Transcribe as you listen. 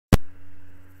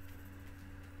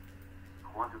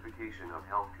Quantification of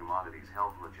Health Commodities,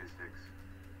 Health Logistics.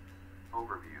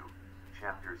 Overview,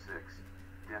 Chapter 6,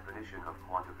 Definition of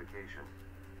Quantification.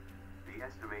 The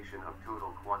estimation of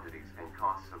total quantities and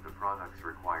costs of the products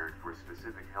required for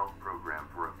specific health program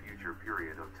for a future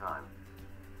period of time.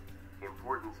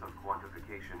 Importance of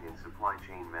quantification in supply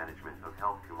chain management of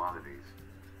health commodities.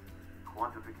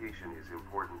 Quantification is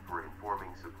important for informing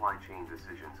supply chain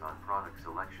decisions on product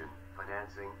selection,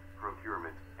 financing,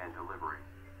 procurement, and delivery.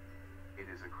 It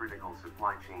is a critical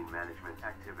supply chain management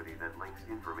activity that links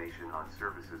information on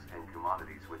services and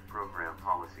commodities with program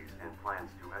policies and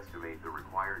plans to estimate the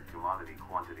required commodity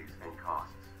quantities and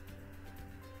costs.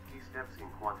 Key steps in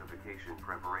quantification: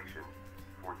 preparation,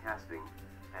 forecasting,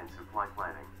 and supply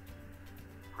planning.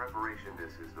 Preparation: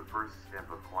 this is the first step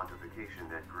of quantification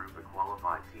that group a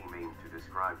qualified team aimed to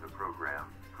describe the program,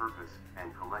 purpose,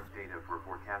 and collect data for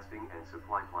forecasting and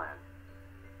supply plan.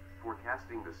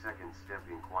 Forecasting: the second step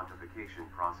in quantification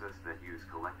process that use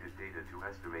collected data to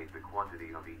estimate the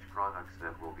quantity of each products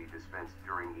that will be dispensed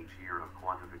during each year of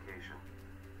quantification.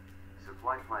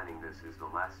 Supply planning: this is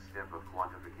the last step of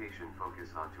quantification,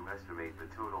 focus on to estimate the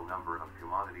total number of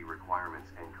commodity requirements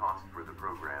and cost for the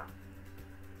program.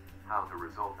 How the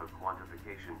result of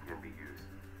quantification can be used.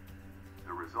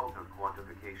 The result of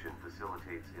quantification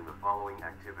facilitates in the following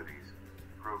activities: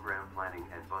 program planning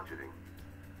and budgeting,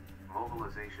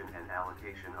 mobilization and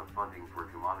allocation of funding for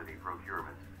commodity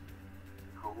procurement,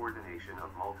 coordination of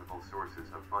multiple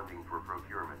sources of funding for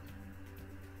procurement,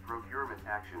 procurement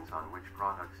actions on which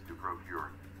products to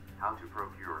procure, how to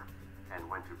procure, and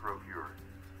when to procure,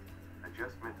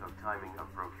 adjustment of timing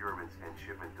of procurements and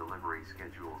shipment delivery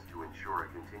schedules to ensure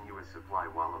a continuous supply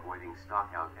while avoiding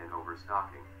stockout and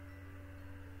overstocking.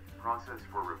 Process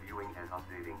for reviewing and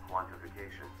updating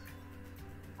quantifications.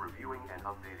 Reviewing and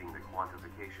updating the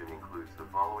quantification includes the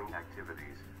following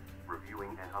activities: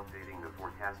 reviewing and updating the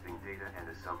forecasting data and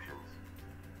assumptions,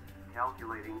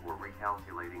 calculating or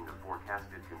recalculating the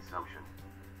forecasted consumption,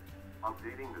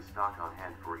 updating the stock on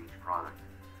hand for each product,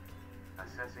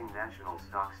 assessing national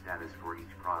stock status for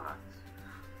each products,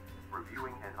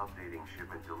 reviewing and updating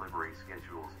shipment delivery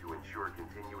schedules to ensure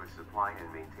continuous supply and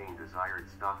maintain desired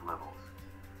stock levels.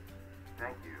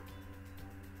 Thank you.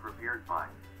 Prepared by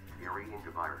Thierry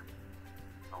Ingebeyer.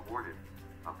 Awarded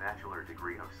a bachelor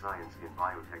degree of science in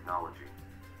biotechnology.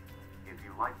 If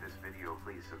you like this video,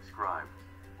 please subscribe,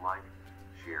 like,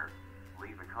 share,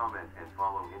 leave a comment and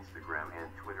follow Instagram and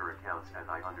Twitter accounts at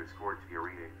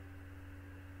 _Thierry.